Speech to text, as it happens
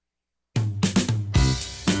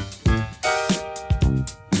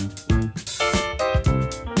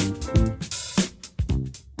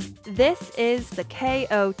This is the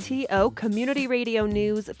KOTO Community Radio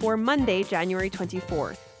News for Monday, January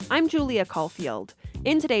 24th. I'm Julia Caulfield.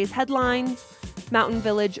 In today's headlines, Mountain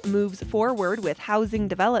Village moves forward with housing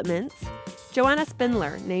developments. Joanna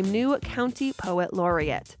Spindler named new County Poet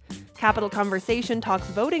Laureate. Capital Conversation talks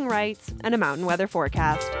voting rights and a mountain weather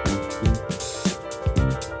forecast.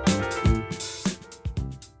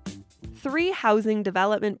 3 housing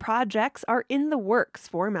development projects are in the works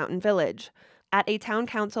for Mountain Village. At a town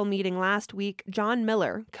council meeting last week, John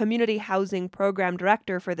Miller, Community Housing Program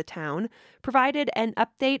Director for the town, provided an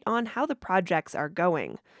update on how the projects are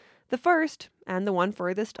going. The first, and the one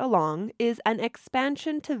furthest along, is an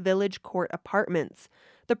expansion to Village Court Apartments.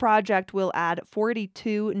 The project will add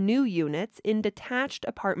 42 new units in detached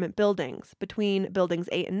apartment buildings between Buildings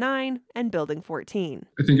 8 and 9 and Building 14.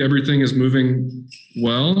 I think everything is moving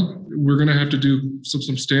well. We're going to have to do some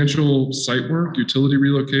substantial site work, utility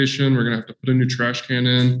relocation. We're going to have to put a new trash can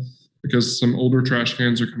in because some older trash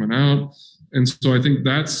cans are coming out. And so I think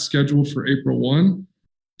that's scheduled for April 1,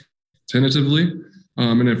 tentatively.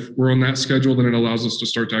 And if we're on that schedule, then it allows us to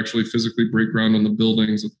start to actually physically break ground on the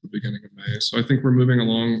buildings at the beginning of May. So I think we're moving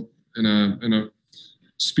along in a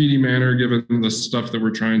speedy manner, given the stuff that we're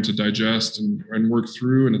trying to digest and work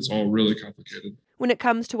through, and it's all really complicated. When it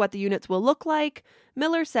comes to what the units will look like,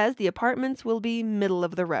 Miller says the apartments will be middle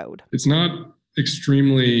of the road. It's not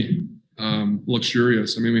extremely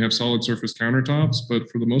luxurious. I mean, we have solid surface countertops, but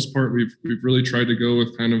for the most part, we've really tried to go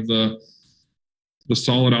with kind of the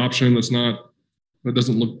solid option that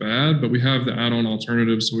doesn't look bad, but we have the add-on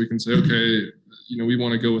alternatives, so we can say, okay, we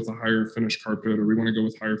want to go with a higher finished carpet, or we want to go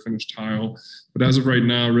with higher finished tile. But as of right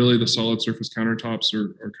now, really the solid surface countertops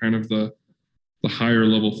are kind of the higher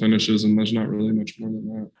level finishes, and there's not really much more than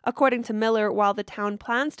that. According to Miller, while the town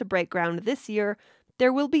plans to break ground this year,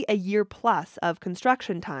 there will be a year plus of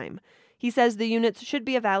construction time. He says the units should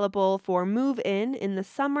be available for move-in the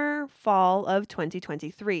summer, fall of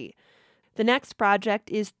 2023. The next project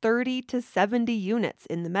is 30 to 70 units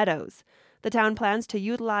in the Meadows. The town plans to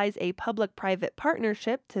utilize a public-private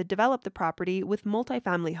partnership to develop the property with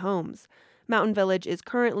multifamily homes. Mountain Village is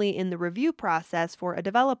currently in the review process for a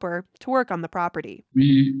developer to work on the property.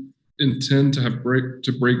 We intend to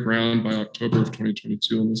break ground by October of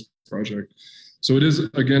 2022 on this project. So it is,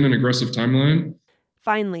 again, an aggressive timeline.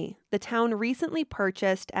 Finally, the town recently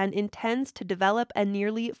purchased and intends to develop a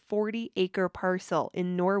nearly 40-acre parcel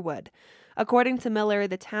in Norwood. According to Miller,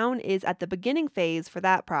 the town is at the beginning phase for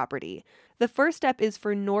that property. The first step is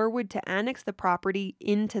for Norwood to annex the property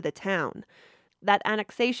into the town. That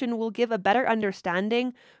annexation will give a better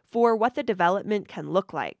understanding for what the development can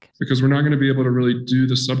look like. Because we're not going to be able to really do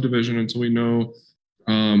the subdivision until we know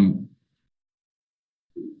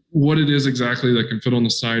what it is exactly that can fit on the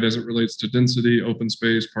site as it relates to density, open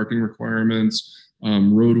space, parking requirements,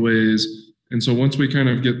 roadways. And so once we kind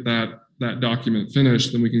of get that document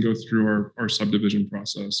finished, then we can go through our subdivision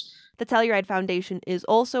process. The Telluride Foundation is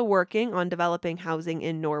also working on developing housing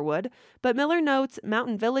in Norwood, but Miller notes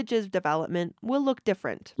Mountain Village's development will look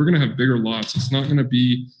different. We're going to have bigger lots. It's not going to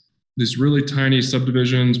be these really tiny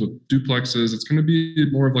subdivisions with duplexes. It's going to be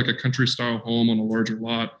more of like a country-style home on a larger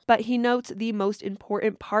lot. But he notes the most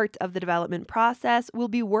important part of the development process will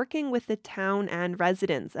be working with the town and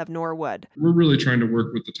residents of Norwood. We're really trying to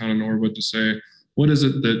work with the town of Norwood to say, what is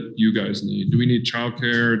it that you guys need? Do we need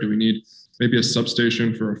childcare? Do we need maybe a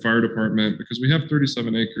substation for a fire department? Because we have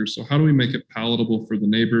 37 acres. So how do we make it palatable for the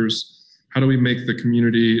neighbors? How do we make the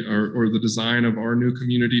community or the design of our new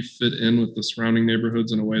community fit in with the surrounding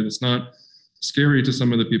neighborhoods in a way that's not scary to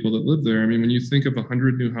some of the people that live there? I mean, when you think of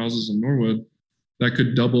 100 new houses in Norwood, that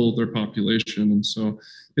could double their population. And so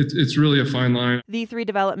it's really a fine line. The 3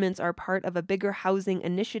 developments are part of a bigger housing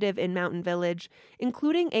initiative in Mountain Village,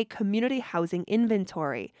 including a community housing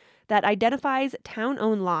inventory that identifies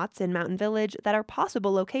town-owned lots in Mountain Village that are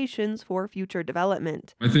possible locations for future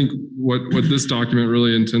development. I think what this document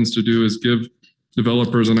really intends to do is give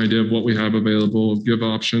developers an idea of what we have available, give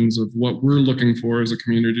options of what we're looking for as a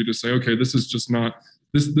community to say, okay, this is just not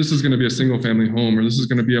this is going to be a single family home, or this is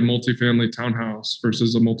going to be a multifamily townhouse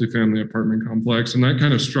versus a multifamily apartment complex. And that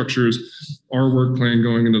kind of structures our work plan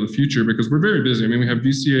going into the future, because we're very busy. I mean, we have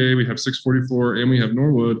VCA, we have 644, and we have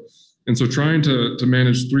Norwood. And so trying to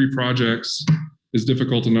manage 3 projects is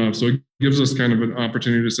difficult enough. So it gives us kind of an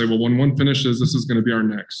opportunity to say, well, when one finishes, this is going to be our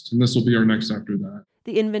next, and this will be our next after that.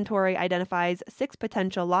 The inventory identifies 6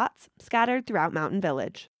 potential lots scattered throughout Mountain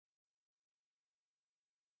Village.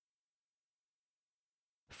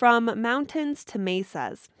 From mountains to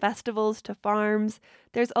mesas, festivals to farms,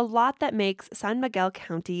 there's a lot that makes San Miguel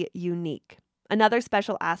County unique. Another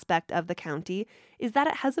special aspect of the county is that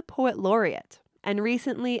it has a poet laureate. And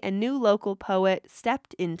recently, a new local poet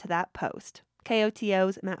stepped into that post.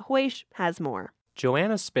 KOTO's Matt Hoysh has more.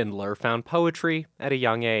 Joanna Spindler found poetry at a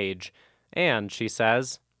young age, and, she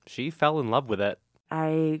says, she fell in love with it.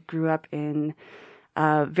 I grew up in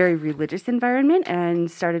a very religious environment and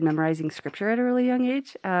started memorizing scripture at a really young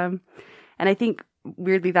age. And I think,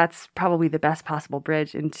 weirdly, that's probably the best possible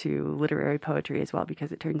bridge into literary poetry as well,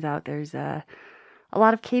 because it turns out there's a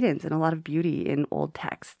lot of cadence and a lot of beauty in old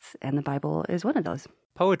texts, and the Bible is one of those.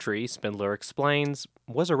 Poetry, Spindler explains,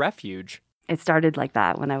 was a refuge. It started like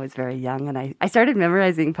that when I was very young, and I started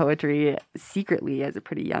memorizing poetry secretly as a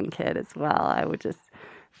pretty young kid as well. I would just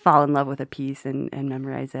fall in love with a piece and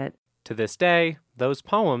memorize it. To this day, those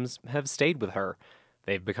poems have stayed with her.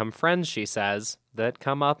 They've become friends, she says, that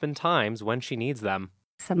come up in times when she needs them.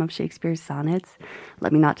 Some of Shakespeare's sonnets,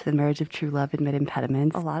 Let Me Not to the Marriage of True Love Admit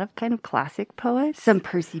Impediments. A lot of kind of classic poets. Some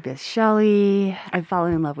Percy Bysshe Shelley. I've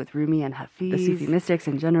fallen in love with Rumi and Hafiz. The Sufi mystics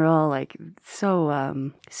in general, like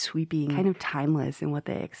so sweeping, kind of timeless in what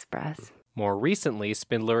they express. More recently,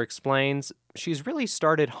 Spindler explains, she's really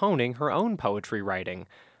started honing her own poetry writing,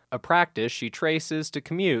 a practice she traces to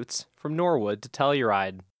commutes from Norwood to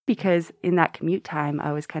Telluride. Because in that commute time,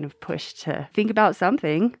 I was kind of pushed to think about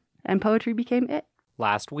something, and poetry became it.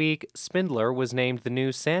 Last week, Spindler was named the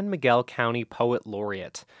new San Miguel County Poet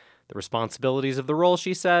Laureate. The responsibilities of the role,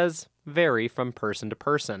 she says, vary from person to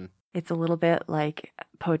person. It's a little bit like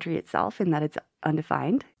poetry itself in that it's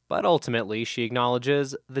undefined. But ultimately, she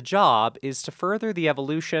acknowledges, the job is to further the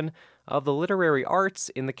evolution of the literary arts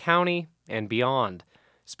in the county and beyond.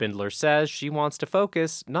 Spindler says she wants to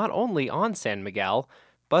focus not only on San Miguel,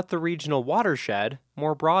 but the regional watershed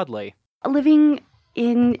more broadly. Living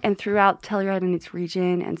in and throughout Telluride and its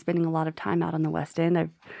region and spending a lot of time out on the West End,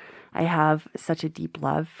 I have such a deep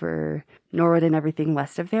love for Norwood and everything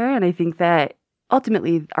west of there. And I think that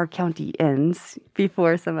ultimately our county ends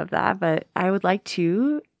before some of that. But I would like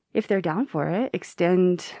to, if they're down for it,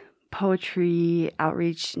 extend poetry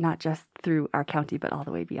outreach not just through our county, but all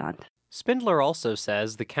the way beyond. Spindler also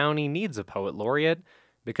says the county needs a poet laureate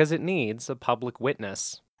because it needs a public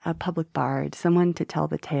witness. A public bard, someone to tell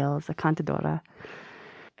the tales, a cantadora.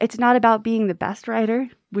 It's not about being the best writer,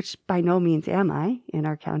 which by no means am I in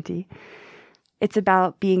our county. It's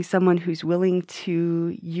about being someone who's willing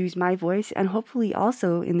to use my voice and hopefully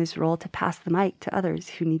also in this role to pass the mic to others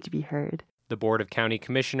who need to be heard. The Board of County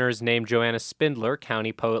Commissioners named Joanna Spindler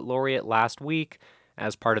County Poet Laureate last week.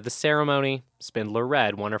 As part of the ceremony, Spindler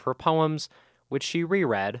read one of her poems, which she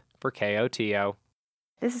reread for KOTO.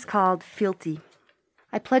 This is called Fealty.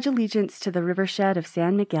 I pledge allegiance to the rivershed of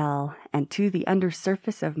San Miguel and to the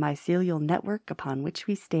undersurface of mycelial network upon which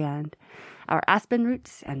we stand, our aspen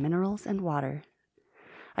roots and minerals and water.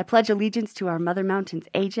 I pledge allegiance to our mother mountains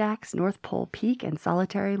Ajax, North Pole Peak, and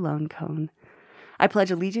solitary Lone Cone. I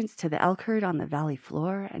pledge allegiance to the elk herd on the valley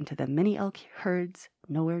floor and to the many elk herds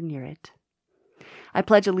nowhere near it. I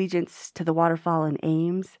pledge allegiance to the waterfall in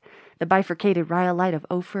Ames, the bifurcated rhyolite of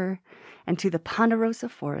Ophir, and to the ponderosa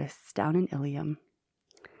forests down in Ilium.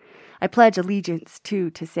 I pledge allegiance, too,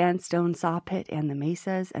 to Sandstone Sawpit and the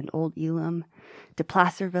Mesas and Old Elam, to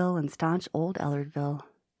Placerville and staunch Old Ellardville.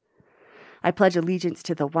 I pledge allegiance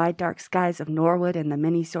to the wide dark skies of Norwood and the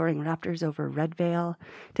many soaring raptors over Red Vale,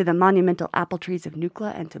 to the monumental apple trees of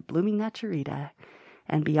Nucla and to blooming Naturita,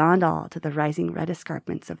 and beyond all to the rising red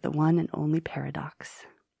escarpments of the one and only Paradox.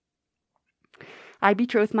 I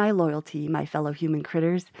betroth my loyalty, my fellow human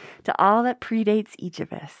critters, to all that predates each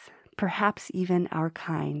of us, perhaps even our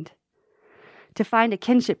kind. To find a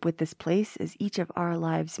kinship with this place is each of our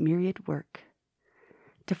lives' myriad work.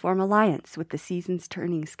 To form alliance with the seasons'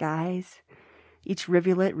 turning skies, each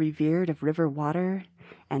rivulet revered of river water,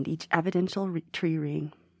 and each evidential tree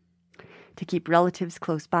ring. To keep relatives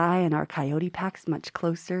close by and our coyote packs much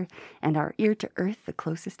closer, and our ear to earth the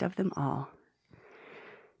closest of them all.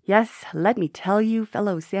 Yes, let me tell you,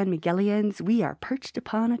 fellow San Miguelians, we are perched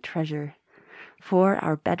upon a treasure, for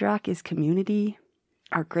our bedrock is community,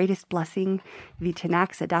 our greatest blessing, the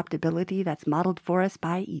tenax adaptability that's modeled for us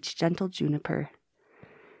by each gentle juniper.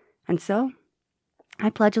 And so, I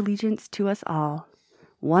pledge allegiance to us all,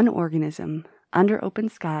 one organism, under open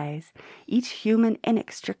skies, each human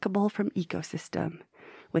inextricable from ecosystem,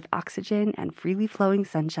 with oxygen and freely flowing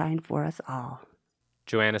sunshine for us all.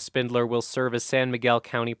 Joanna Spindler will serve as San Miguel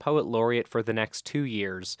County Poet Laureate for the next 2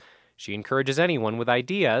 years. She encourages anyone with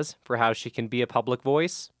ideas for how she can be a public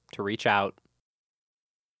voice to reach out.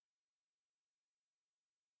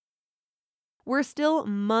 We're still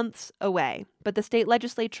months away, but the state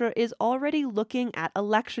legislature is already looking at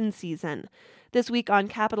election season. This week on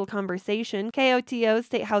Capitol Conversation, KOTO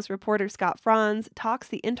State House reporter Scott Franz talks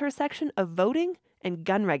the intersection of voting and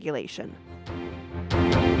gun regulation.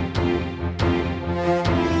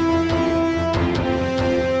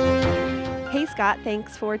 Hey, Scott,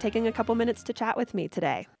 thanks for taking a couple minutes to chat with me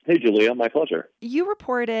today. Hey, Julia, my pleasure. You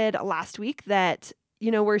reported last week that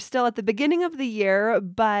we're still at the beginning of the year,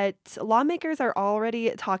 but lawmakers are already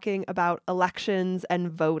talking about elections and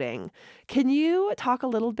voting. Can you talk a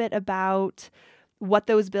little bit about what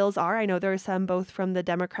those bills are? I know there are some both from the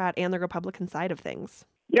Democrat and the Republican side of things.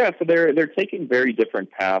 Yeah, so they're taking very different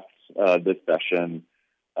paths this session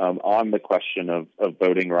on the question of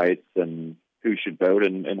voting rights and who should vote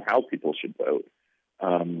and how people should vote.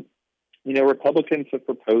 Republicans have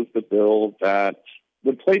proposed a bill that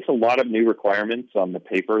would place a lot of new requirements on the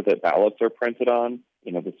paper that ballots are printed on.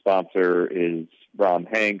 The sponsor is Ron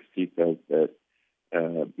Hanks. He says that,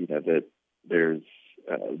 that there's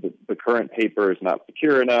the current paper is not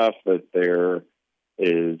secure enough, that there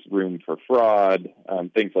is room for fraud,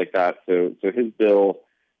 things like that. So his bill,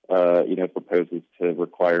 proposes to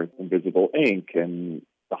require invisible ink and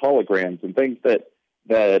the holograms and things that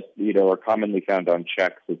are commonly found on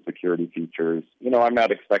checks as security features. I'm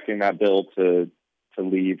not expecting that bill to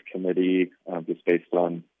leave committee just based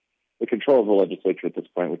on the control of the legislature at this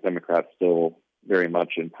point, with Democrats still very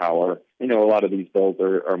much in power. A lot of these bills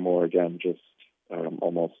are more, again, just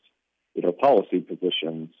almost, policy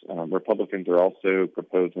positions. Republicans are also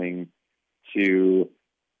proposing to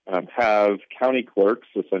have county clerks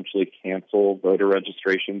essentially cancel voter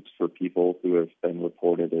registrations for people who have been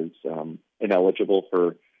reported as ineligible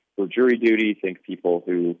for jury duty. Think people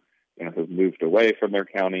who have moved away from their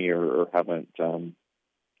county or haven't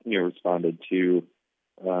responded to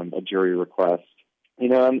a jury request.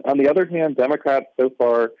 On the other hand, Democrats so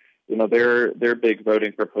far, their big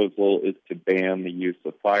voting proposal is to ban the use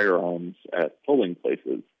of firearms at polling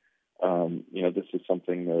places. This is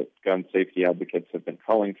something that gun safety advocates have been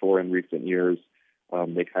calling for in recent years.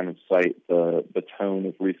 They kind of cite the tone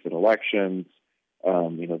of recent elections,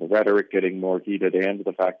 the rhetoric getting more heated, and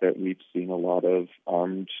the fact that we've seen a lot of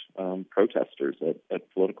armed protesters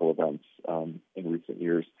at political events in recent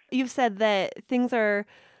years. You've said that things are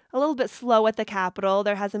a little bit slow at the Capitol.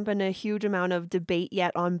 There hasn't been a huge amount of debate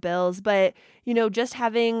yet on bills, but, just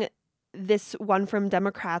having this one from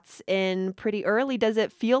Democrats in pretty early, does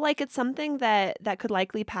it feel like it's something that could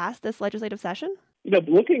likely pass this legislative session?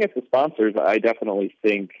 Looking at the sponsors, I definitely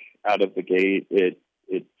think out of the gate,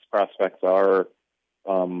 its prospects are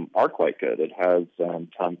quite good. It has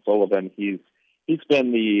Tom Sullivan. He's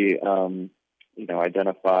been the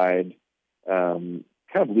identified kind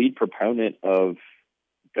of lead proponent of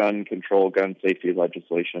gun control, gun safety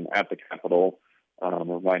legislation at the Capitol.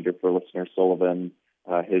 Reminder for listeners: Sullivan,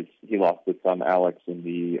 he lost his son Alex in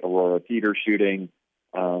the Aurora theater shooting.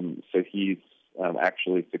 So he's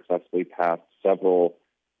actually successfully passed several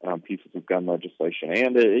pieces of gun legislation,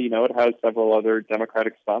 and it has several other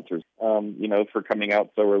Democratic sponsors. For coming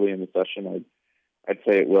out so early in the session, I'd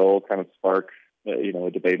say it will kind of spark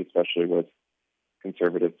a debate, especially with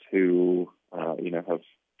conservatives who have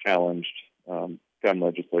challenged gun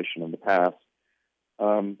legislation in the past.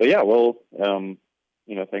 But yeah,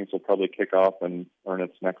 things will probably kick off in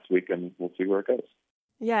earnest next week, and we'll see where it goes.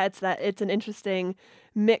 Yeah, it's an interesting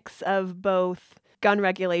mix of both gun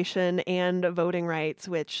regulation and voting rights,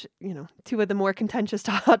 which, two of the more contentious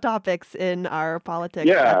topics in our politics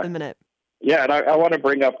at the minute. Yeah, and I want to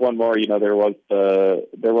bring up one more. There was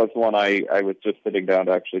one I was just sitting down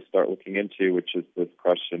to actually start looking into, which is this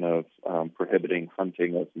question of prohibiting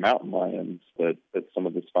hunting of mountain lions. That some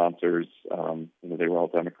of the sponsors, they were all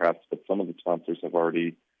Democrats, but some of the sponsors have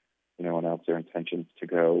already, announced their intentions to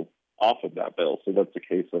go off of that bill. So that's a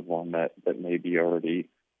case of one that may be already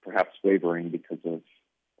perhaps wavering because of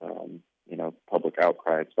public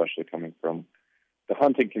outcry, especially coming from the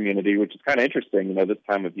hunting community, which is kind of interesting. This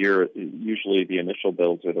time of year, usually the initial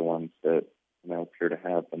bills are the ones that appear to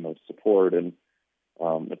have the most support, and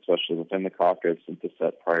especially within the caucus, and to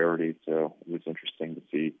set priorities. So it was interesting to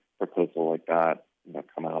see a proposal like that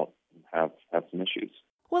come out and have some issues.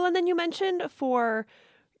 Well, and then you mentioned for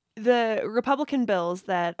the Republican bills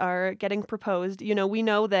that are getting proposed, we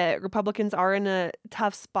know that Republicans are in a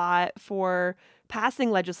tough spot for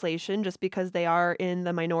passing legislation just because they are in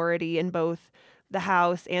the minority in both the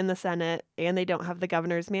House and the Senate, and they don't have the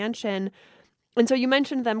governor's mansion. And so you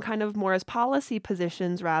mentioned them kind of more as policy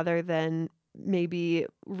positions rather than maybe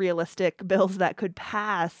realistic bills that could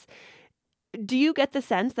pass. Do you get the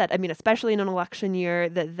sense that, especially in an election year,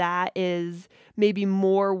 that is maybe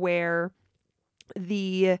more where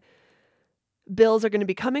the bills are going to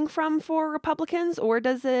be coming from for Republicans, or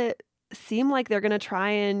does it seem like they're going to try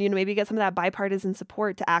and, maybe get some of that bipartisan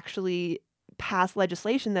support to actually pass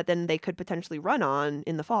legislation that then they could potentially run on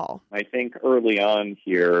in the fall? I think early on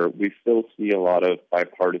here, we still see a lot of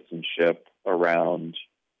bipartisanship around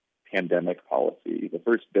pandemic policy. The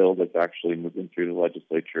first bill that's actually moving through the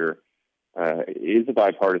legislature is a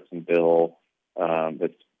bipartisan bill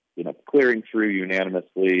that's clearing through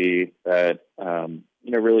unanimously that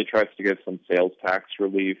really tries to give some sales tax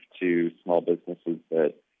relief to small businesses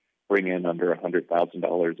that bring in under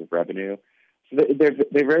 $100,000 of revenue. So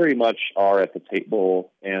they very much are at the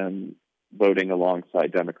table and voting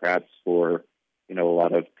alongside Democrats for a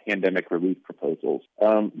lot of pandemic relief proposals.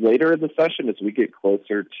 Later in the session, as we get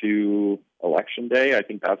closer to Election Day, I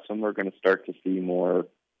think that's when we're going to start to see more,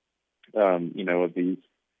 of these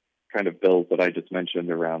kind of bills that I just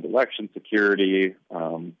mentioned around election security,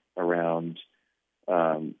 around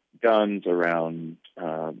guns, around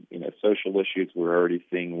social issues. We're already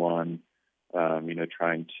seeing one,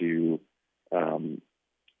 trying to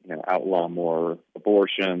outlaw more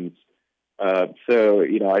abortions. So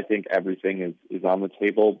I think everything is on the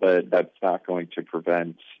table, but that's not going to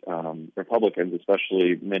prevent Republicans,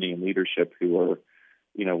 especially many in leadership, who are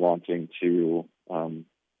wanting to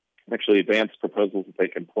actually advance proposals that they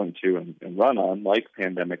can point to and run on, like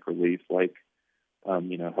pandemic relief, like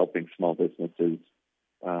helping small businesses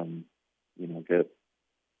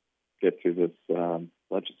get through this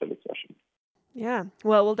legislative session. Yeah,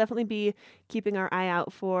 well, we'll definitely be keeping our eye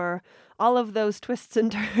out for all of those twists and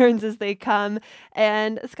turns as they come.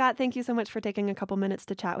 And Scott, thank you so much for taking a couple minutes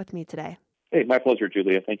to chat with me today. Hey, my pleasure,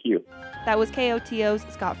 Julia. Thank you. That was KOTO's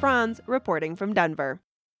Scott Franz reporting from Denver.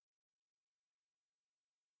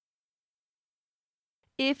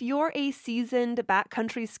 If you're a seasoned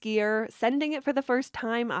backcountry skier, sending it for the first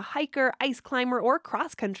time, a hiker, ice climber, or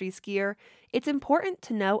cross-country skier, it's important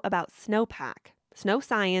to know about snowpack, snow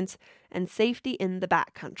science, and safety in the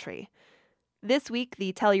backcountry. This week,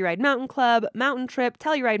 the Telluride Mountain Club, Mountain Trip,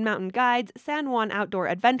 Telluride Mountain Guides, San Juan Outdoor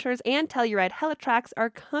Adventures, and Telluride Helitrax are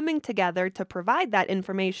coming together to provide that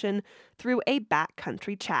information through a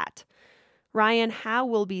backcountry chat. Ryan Howe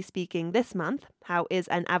will be speaking this month. Howe is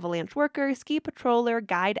an avalanche worker, ski patroller,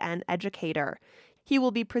 guide, and educator. He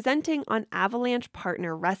will be presenting on Avalanche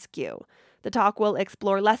Partner Rescue. The talk will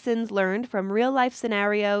explore lessons learned from real-life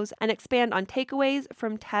scenarios and expand on takeaways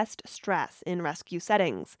from test stress in rescue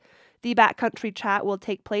settings. The backcountry chat will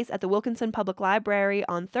take place at the Wilkinson Public Library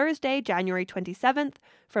on Thursday, January 27th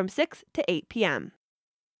from 6 to 8 p.m.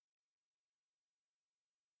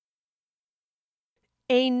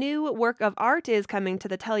 A new work of art is coming to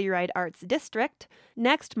the Telluride Arts District.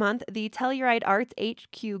 Next month, the Telluride Arts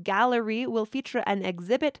HQ Gallery will feature an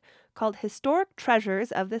exhibit called Historic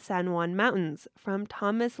Treasures of the San Juan Mountains from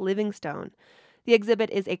Thomas Livingstone. The exhibit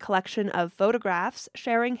is a collection of photographs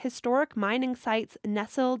sharing historic mining sites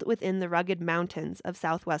nestled within the rugged mountains of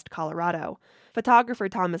southwest Colorado. Photographer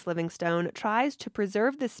Thomas Livingstone tries to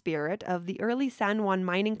preserve the spirit of the early San Juan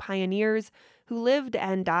mining pioneers who lived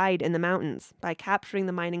and died in the mountains by capturing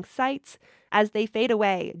the mining sites as they fade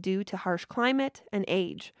away due to harsh climate and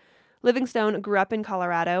age. Livingstone grew up in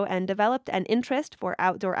Colorado and developed an interest for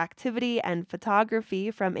outdoor activity and photography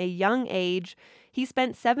from a young age. He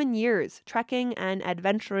spent 7 years trekking and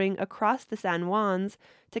adventuring across the San Juans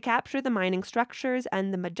to capture the mining structures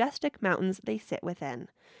and the majestic mountains they sit within.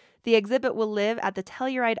 The exhibit will live at the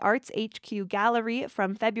Telluride Arts HQ Gallery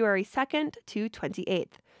from February 2nd to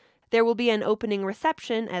 28th. There will be an opening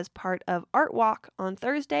reception as part of Art Walk on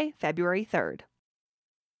Thursday, February 3rd.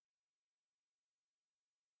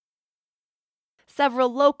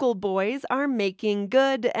 Several local boys are making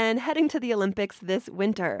good and heading to the Olympics this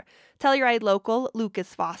winter. Telluride local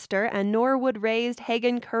Lucas Foster and Norwood-raised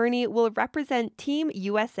Hagen Kearney will represent Team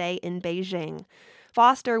USA in Beijing.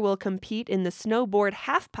 Foster will compete in the snowboard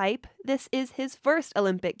halfpipe. This is his first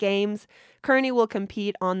Olympic Games. Kearney will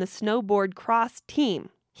compete on the snowboard cross team.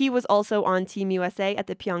 He was also on Team USA at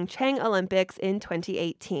the Pyeongchang Olympics in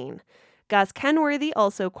 2018. Gus Kenworthy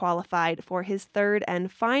also qualified for his third and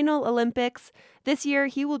final Olympics. This year,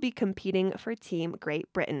 he will be competing for Team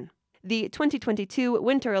Great Britain. The 2022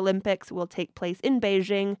 Winter Olympics will take place in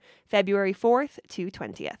Beijing, February 4th to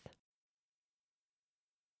 20th.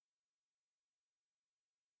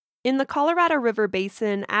 In the Colorado River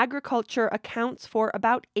Basin, agriculture accounts for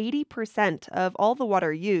about 80% of all the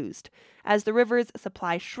water used. As the river's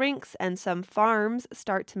supply shrinks and some farms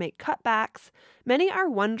start to make cutbacks, many are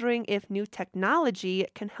wondering if new technology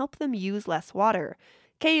can help them use less water.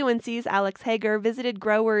 KUNC's Alex Hager visited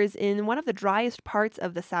growers in one of the driest parts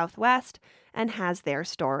of the Southwest and has their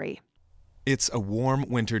story. It's a warm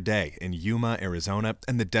winter day in Yuma, Arizona,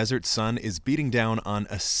 and the desert sun is beating down on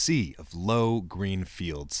a sea of low green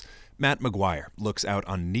fields. Matt McGuire looks out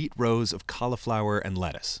on neat rows of cauliflower and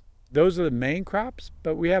lettuce. Those are the main crops,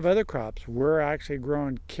 but we have other crops. We're actually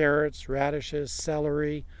growing carrots, radishes,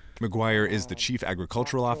 celery. McGuire is the chief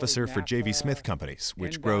agricultural officer for J.V. Smith Companies,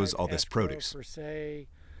 which grows all this produce.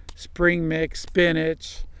 Spring mix,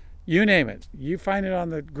 spinach, you name it. You find it on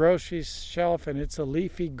the grocery shelf and it's a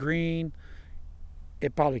leafy green.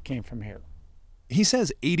 It probably came from here. He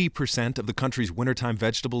says 80% of the country's wintertime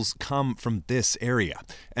vegetables come from this area,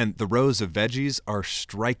 and the rows of veggies are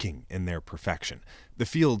striking in their perfection. The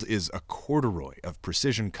field is a corduroy of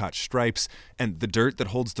precision-cut stripes, and the dirt that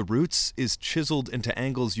holds the roots is chiseled into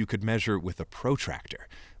angles you could measure with a protractor.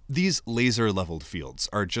 These laser-leveled fields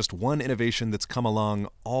are just one innovation that's come along,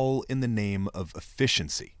 all in the name of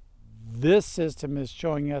efficiency. This system is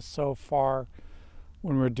showing us so far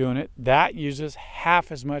when we're doing it, that uses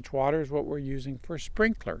half as much water as what we're using for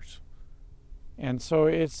sprinklers. And so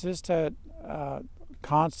it's just a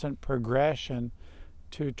constant progression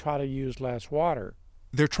to try to use less water.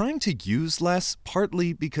 They're trying to use less,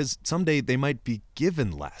 partly because someday they might be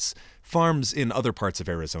given less. Farms in other parts of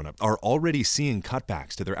Arizona are already seeing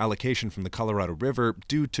cutbacks to their allocation from the Colorado River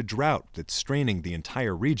due to drought that's straining the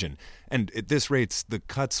entire region. And at this rate, the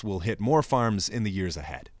cuts will hit more farms in the years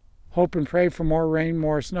ahead. Hope and pray for more rain,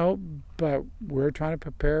 more snow, but we're trying to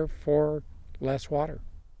prepare for less water.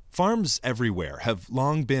 Farms everywhere have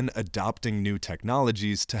long been adopting new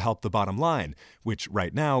technologies to help the bottom line, which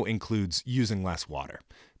right now includes using less water.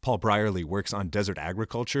 Paul Brierly works on desert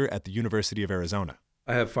agriculture at the University of Arizona.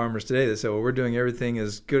 I have farmers today that say, well, we're doing everything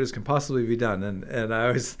as good as can possibly be done. And I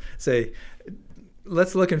always say,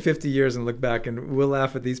 let's look in 50 years and look back, and we'll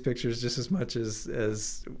laugh at these pictures just as much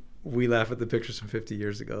as we laugh at the pictures from 50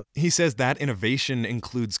 years ago. He says that innovation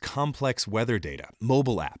includes complex weather data,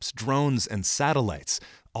 mobile apps, drones, and satellites,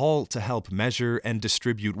 all to help measure and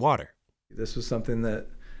distribute water. This was something that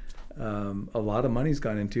a lot of money's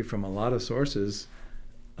gone into from a lot of sources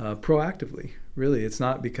proactively. Really, it's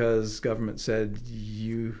not because government said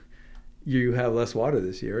you have less water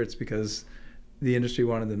this year. It's because the industry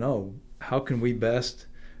wanted to know, how can we best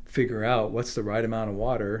figure out what's the right amount of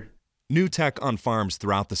water? New tech on farms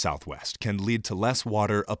throughout the Southwest can lead to less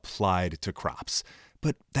water applied to crops.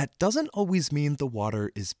 But that doesn't always mean the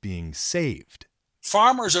water is being saved.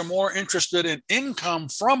 Farmers are more interested in income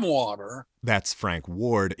from water. That's Frank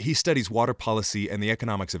Ward. He studies water policy and the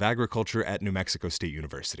economics of agriculture at New Mexico State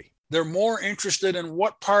University. They're more interested in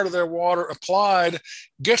what part of their water applied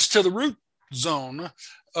gets to the root zone.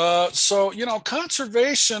 So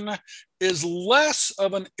conservation is less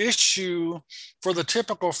of an issue for the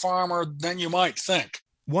typical farmer than you might think.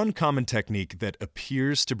 One common technique that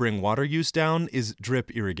appears to bring water use down is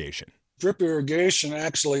drip irrigation. Drip irrigation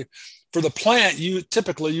actually, for the plant,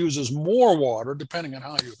 typically uses more water depending on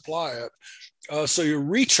how you apply it. So your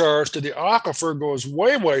recharge to the aquifer goes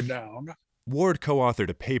way, way down. Ward co-authored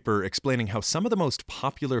a paper explaining how some of the most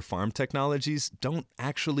popular farm technologies don't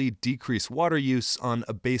actually decrease water use on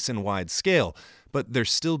a basin-wide scale, but they're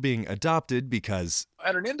still being adopted because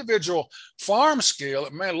at an individual farm scale,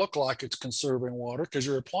 it may look like it's conserving water because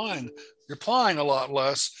you're applying a lot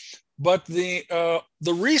less. But the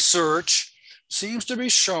research seems to be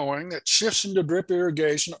showing that shifts into drip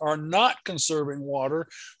irrigation are not conserving water,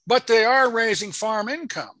 but they are raising farm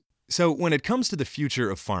income. So when it comes to the future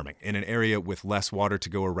of farming in an area with less water to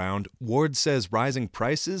go around, Ward says rising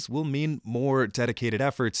prices will mean more dedicated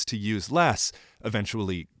efforts to use less,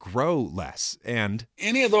 eventually grow less, and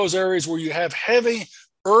any of those areas where you have heavy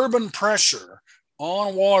urban pressure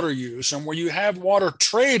on water use and where you have water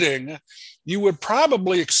trading, you would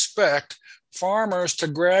probably expect farmers to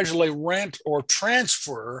gradually rent or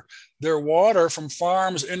transfer their water from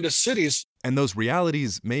farms into cities. And those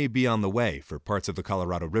realities may be on the way for parts of the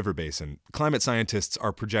Colorado River Basin. Climate scientists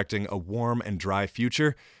are projecting a warm and dry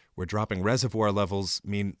future where dropping reservoir levels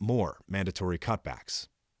mean more mandatory cutbacks.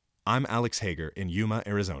 I'm Alex Hager in Yuma,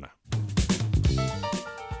 Arizona.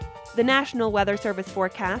 The National Weather Service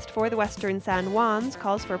forecast for the western San Juans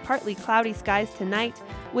calls for partly cloudy skies tonight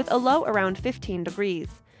with a low around 15 degrees.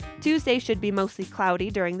 Tuesday should be mostly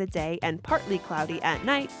cloudy during the day and partly cloudy at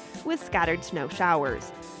night with scattered snow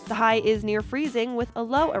showers. The high is near freezing with a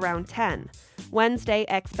low around 10. Wednesday,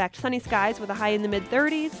 expect sunny skies with a high in the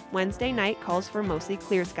mid-30s. Wednesday night calls for mostly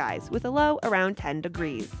clear skies with a low around 10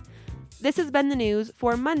 degrees. This has been the news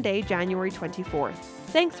for Monday, January 24th.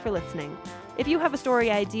 Thanks for listening. If you have a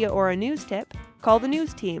story idea or a news tip, call the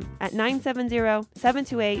news team at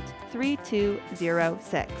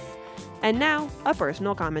 970-728-3206. And now, a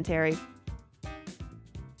personal commentary.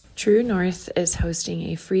 True North is hosting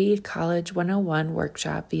a free College 101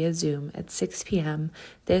 workshop via Zoom at 6 p.m.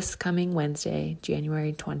 this coming Wednesday,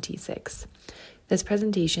 January 26th. This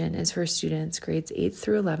presentation is for students grades 8th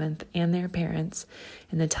through 11th and their parents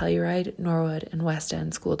in the Telluride, Norwood, and West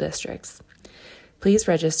End school districts. Please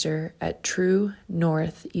register at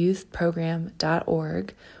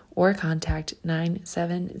truenorthyouthprogram.org or contact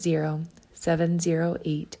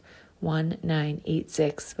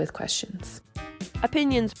 970-708-1986 with questions.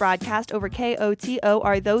 Opinions broadcast over KOTO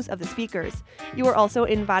are those of the speakers. You are also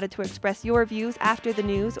invited to express your views after the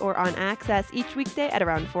news or on Access each weekday at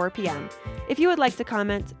around 4 p.m. If you would like to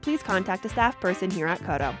comment, please contact a staff person here at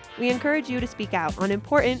KOTO. We encourage you to speak out on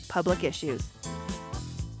important public issues.